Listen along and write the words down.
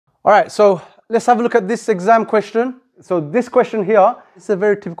All right, so let's have a look at this exam question. So this question here, it's a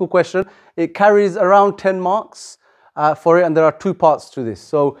very typical question. It carries around 10 marks for it, and there are two parts to this.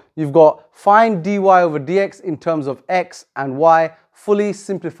 So you've got find dy over dx in terms of x and y, fully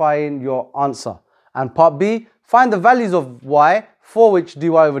simplifying your answer. And part B, find the values of y for which dy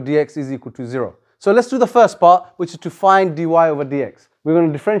over dx is equal to 0. So let's do the first part, which is to find dy over dx. We're going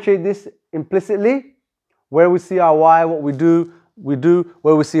to differentiate this implicitly. Where we see our y, what we do.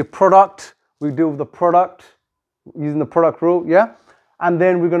 Where we see a product, we deal with the product using the product rule, yeah? And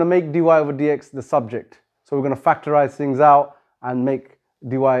then we're going to make dy over dx the subject. So we're going to factorize things out and make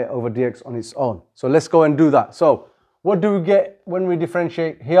dy over dx on its own. So let's go and do that. So what do we get when we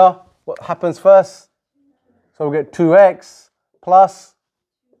differentiate here? What happens first? So we get 2x plus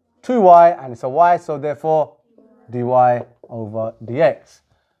 2y, and it's a y, so therefore dy over dx.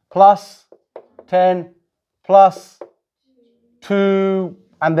 Plus 10 plus 2,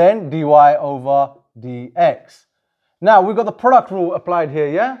 and then dy over dx. Now we've got the product rule applied here,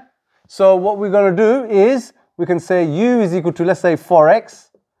 yeah? So what we're going to do is we can say u is equal to, let's say, 4x,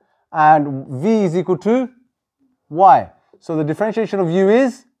 and v is equal to y. So the differentiation of u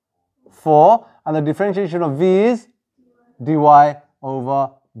is 4, and the differentiation of v is dy over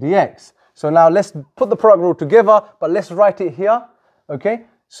dx. So now let's put the product rule together, but let's write it here, okay?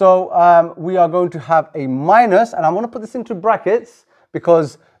 So we are going to have a minus, and I'm going to put this into brackets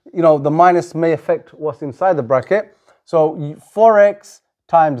because, you know, the minus may affect what's inside the bracket. So 4x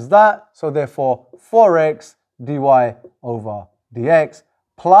times that, so therefore 4x dy over dx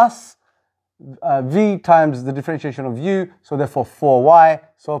plus v times the differentiation of u, so therefore 4y,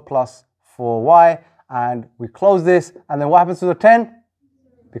 so plus 4y, and we close this, and then what happens to the 10?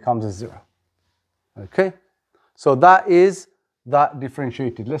 Becomes a 0. Okay, so that is that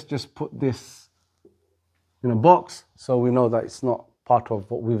differentiated. Let's just put this in a box so we know that it's not part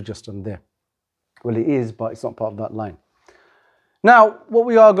of what we've just done there. Well, it is, but it's not part of that line. Now, what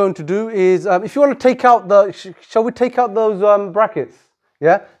we are going to do is, if you want to take out the, shall we take out those brackets?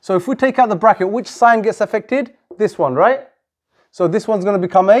 Yeah, so if we take out the bracket, which sign gets affected? This one, right? So this one's going to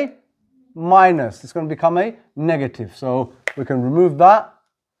become a minus. It's going to become a negative. So we can remove that,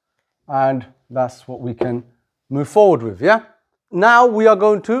 and that's what we can move forward with, yeah? Now we are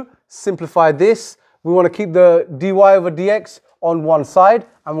going to simplify this. We want to keep the dy over dx on one side,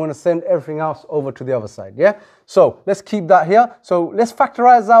 and we want to send everything else over to the other side, yeah? So let's keep that here. So let's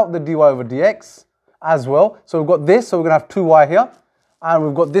factorize out the dy over dx as well. So we've got this, so we're going to have 2y here, and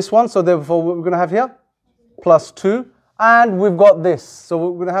we've got this one, so therefore what we're going to have here? Plus 2, and we've got this, so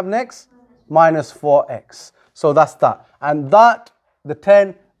what we're going to have next? Minus 4x. So that's that. And that, the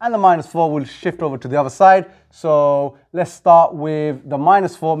 10, and the minus 4 will shift over to the other side. So let's start with the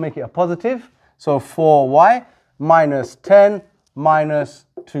minus 4, make it a positive. So 4y minus 10 minus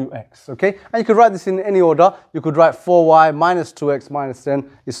 2x, okay? And you could write this in any order. You could write 4y minus 2x minus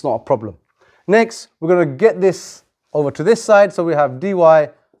 10. It's not a problem. Next, we're going to get this over to this side. So we have dy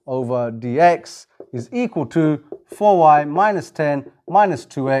over dx is equal to 4y minus 10 minus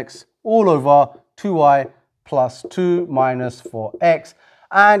 2x all over 2y plus 2 minus 4x.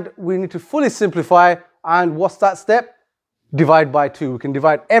 And we need to fully simplify, and what's that step? Divide by 2. We can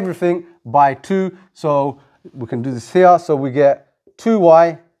divide everything by 2, so we can do this here. So we get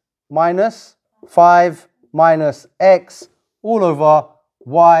 2y minus 5 minus x all over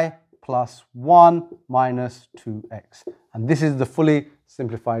y plus 1 minus 2x. And this is the fully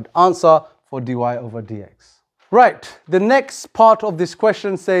simplified answer for dy over dx. Right, the next part of this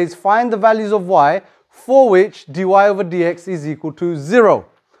question says find the values of y for which dy over dx is equal to 0.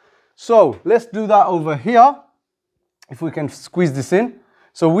 So let's do that over here, if we can squeeze this in.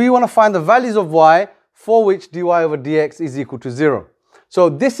 So we want to find the values of y for which dy over dx is equal to 0. So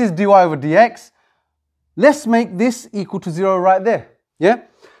this is dy over dx. Let's make this equal to 0 right there. Yeah?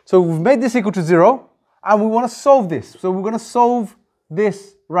 So we've made this equal to 0, and we want to solve this. So we're going to solve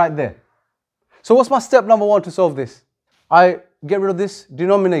this right there. So what's my step number 1 to solve this? I get rid of this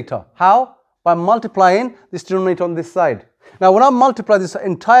denominator. How? By multiplying this denominator on this side. Now when I multiply this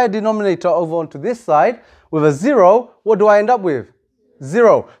entire denominator over onto this side with a 0, what do I end up with?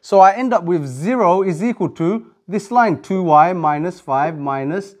 0. So I end up with 0 is equal to this line, 2y minus 5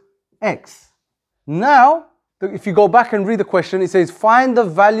 minus x. Now, if you go back and read the question, it says find the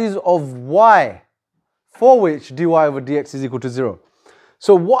values of y for which dy over dx is equal to 0.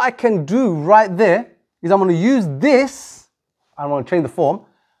 So what I can do right there is I'm going to use this, I'm going to change the form,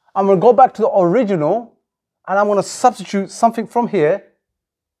 I'm going to go back to the original, and I'm going to substitute something from here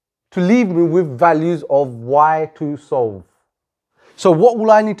to leave me with values of y to solve. So what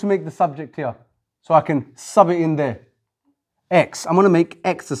will I need to make the subject here? So I can sub it in there. x. I'm going to make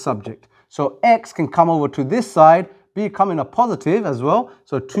x the subject. So x can come over to this side, becoming a positive as well.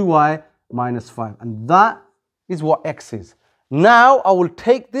 So 2y minus 5. And that is what x is. Now I will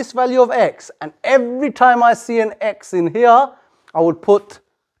take this value of x, and every time I see an x in here, I will put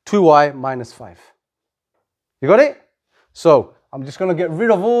 2y minus 5. You got it? So I'm just going to get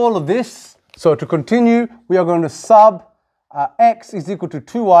rid of all of this. So to continue, we are going to sub x is equal to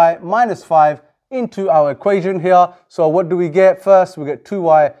 2y minus 5 into our equation here. So what do we get first? We get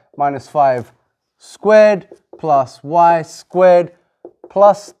 2y minus 5 squared plus y squared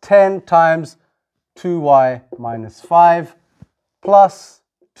plus 10 times 2y minus 5 plus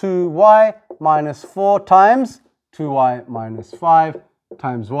 2y minus 4 times 2y minus 5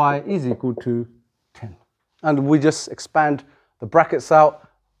 times y is equal to 10. And we just expand the brackets out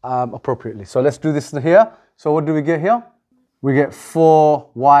appropriately. So let's do this here. So what do we get here? We get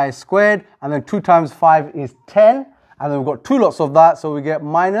 4y squared, and then 2 times 5 is 10, and then we've got two lots of that, so we get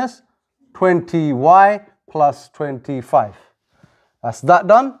minus 20y plus 25. That's that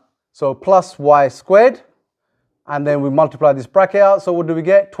done. So plus y squared, and then we multiply this bracket out. So what do we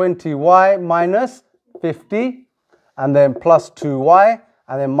get? 20y minus 50, and then plus 2y,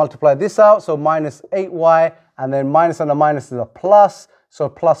 and then multiply this out. So minus 8y, and then minus and a minus is a plus. So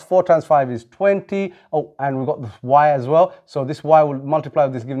plus 4 times 5 is 20. Oh, and we've got this y as well. So this y will multiply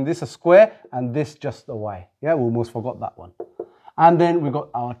with this, giving this a square, and this just a y. Yeah, we almost forgot that one. And then we've got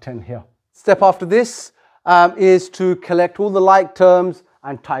our 10 here. Step after this is to collect all the like terms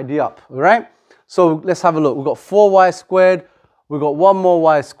and tidy up, all right? So let's have a look. We've got 4y squared. We've got one more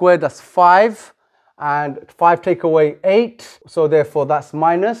y squared, that's 5. And 5 take away 8. So therefore that's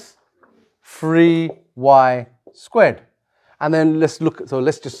minus 3y squared. And then let's look, so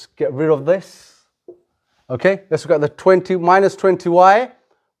let's just get rid of this. Okay, let's look at the 20, minus 20y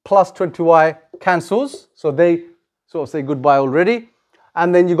plus 20y cancels. So they sort of say goodbye already.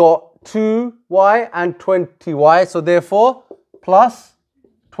 And then you got 2y and 20y. So therefore, plus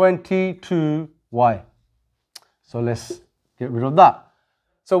 22y. So let's get rid of that.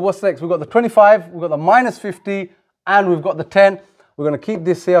 So what's next? We've got the 25, we've got the minus 50, and we've got the 10. We're going to keep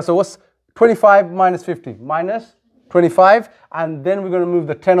this here. So what's 25 minus 50? Minus 25, and then we're going to move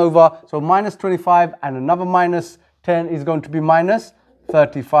the 10 over. So minus 25 and another minus 10 is going to be minus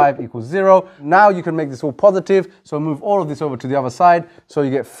 35 equals 0. Now you can make this all positive. So move all of this over to the other side. So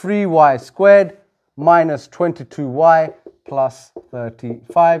you get 3y squared minus 22y plus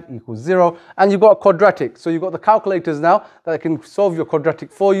 35 equals 0. And you've got a quadratic. So you've got the calculators now that can solve your quadratic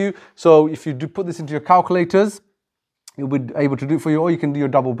for you. So if you do put this into your calculators, you'll be able to do it for you, or you can do your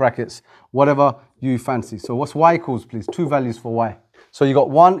double brackets, whatever you fancy. So what's y equals, please? Two values for y. So you got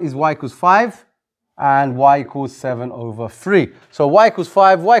one is y equals 5 and y equals 7 over 3. So y equals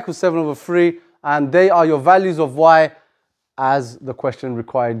 5, y equals 7 over 3, and they are your values of y as the question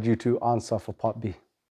required you to answer for part B.